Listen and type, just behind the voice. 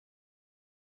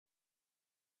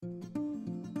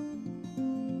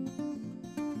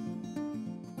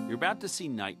You're about to see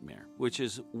Nitemare, which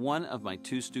is one of my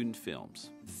 2 student films.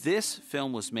 This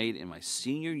film was made in my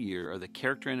senior year of the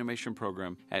character animation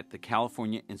program at the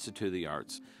California Institute of the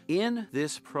Arts. In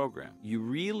this program, you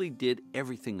really did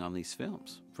everything on these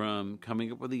films, from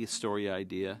coming up with the story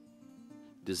idea,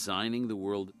 designing the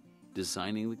world,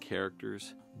 designing the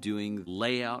characters, doing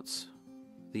layouts,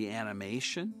 the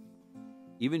animation,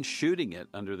 even shooting it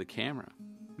under the camera.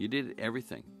 You did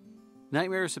everything.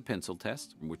 Nitemare is a pencil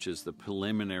test, which is the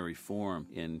preliminary form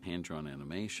in hand-drawn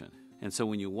animation. And so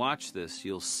when you watch this,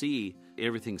 you'll see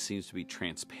everything seems to be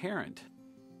transparent.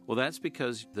 Well, that's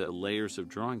because the layers of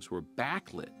drawings were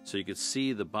backlit, so you could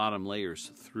see the bottom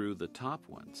layers through the top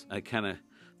ones. I kind of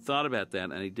thought about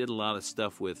that, and I did a lot of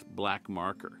stuff with black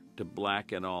marker to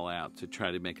black it all out to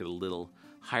try to make it a little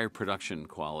higher production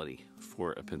quality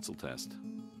for a pencil test.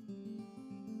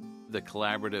 The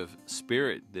collaborative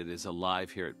spirit that is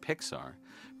alive here at Pixar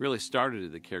really started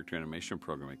at the character animation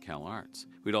program at Cal Arts.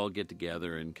 We'd all get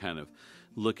together and kind of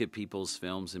look at people's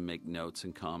films and make notes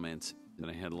and comments. And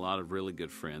I had a lot of really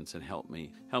good friends that helped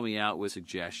me out with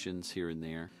suggestions here and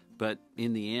there. But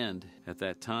in the end, at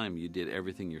that time, you did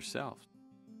everything yourself.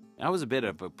 I was a bit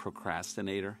of a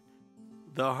procrastinator.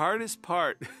 The hardest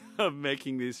part of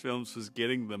making these films was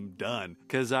getting them done,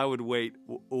 because I would wait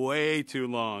way too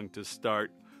long to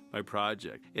start my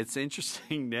project. It's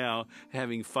interesting now,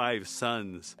 having 5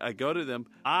 sons. I go to them,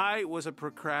 I was a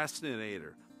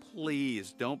procrastinator.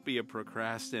 Please don't be a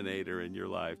procrastinator in your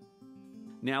life.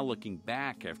 Now looking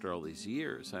back after all these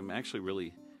years, I'm actually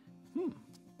really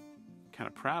kind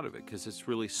of proud of it, because it's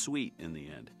really sweet in the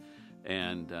end.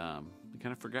 And I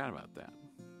kind of forgot about that.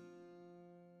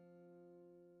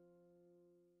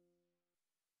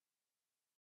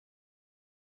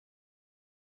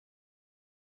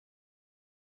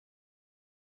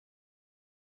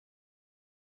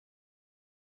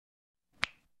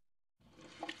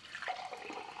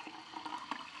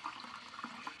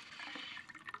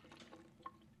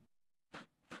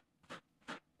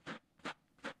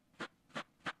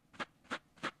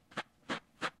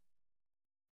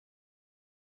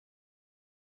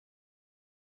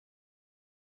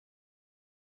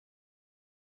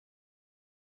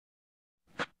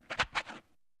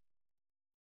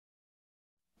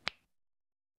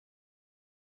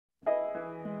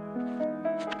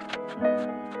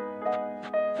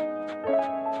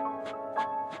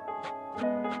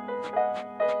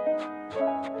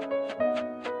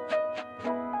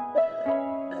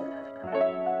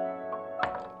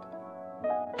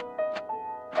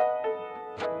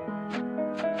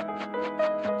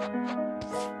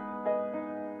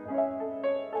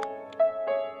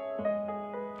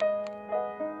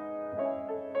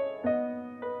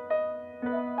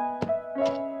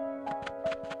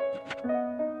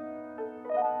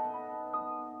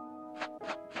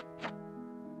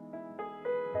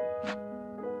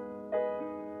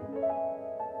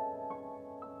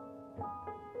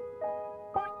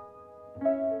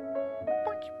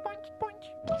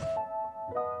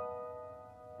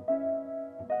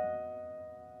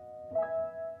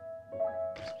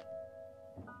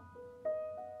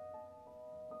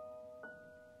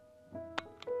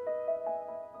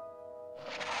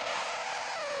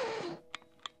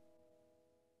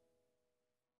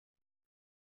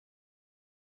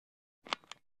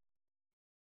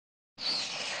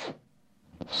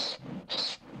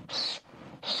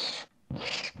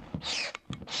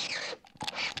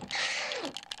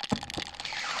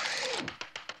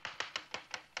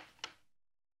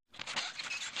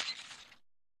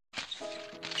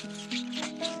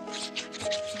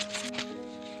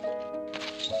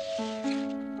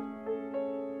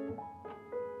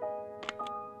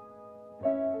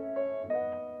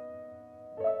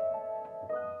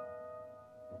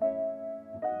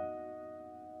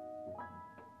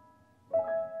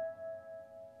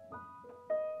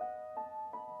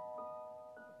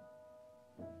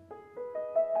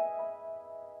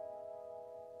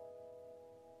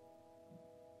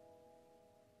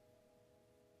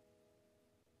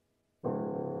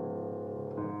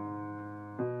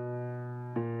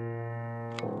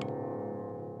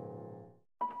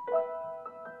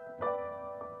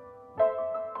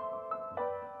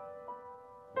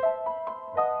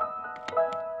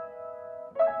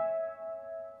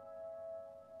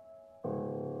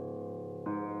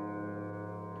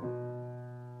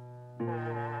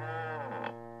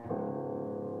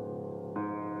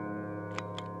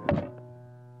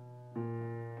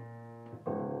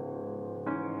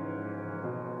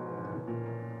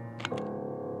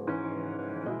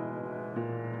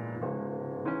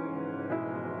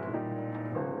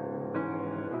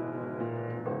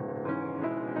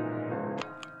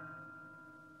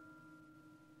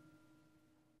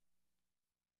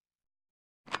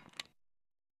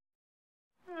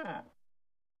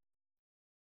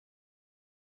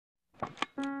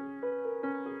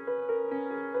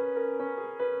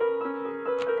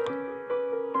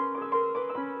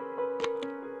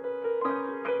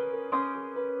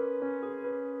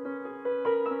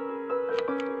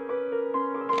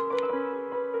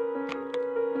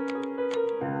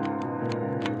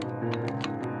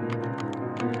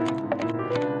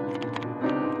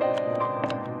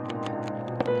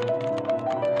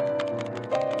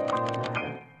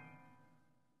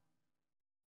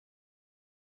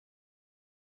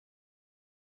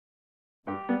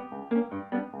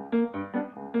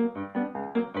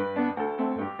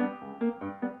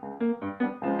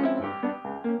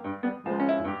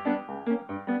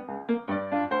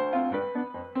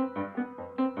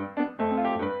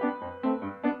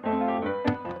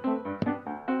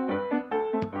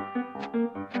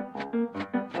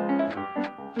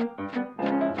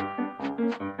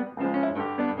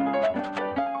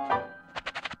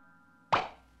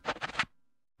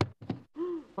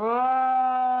 Ah!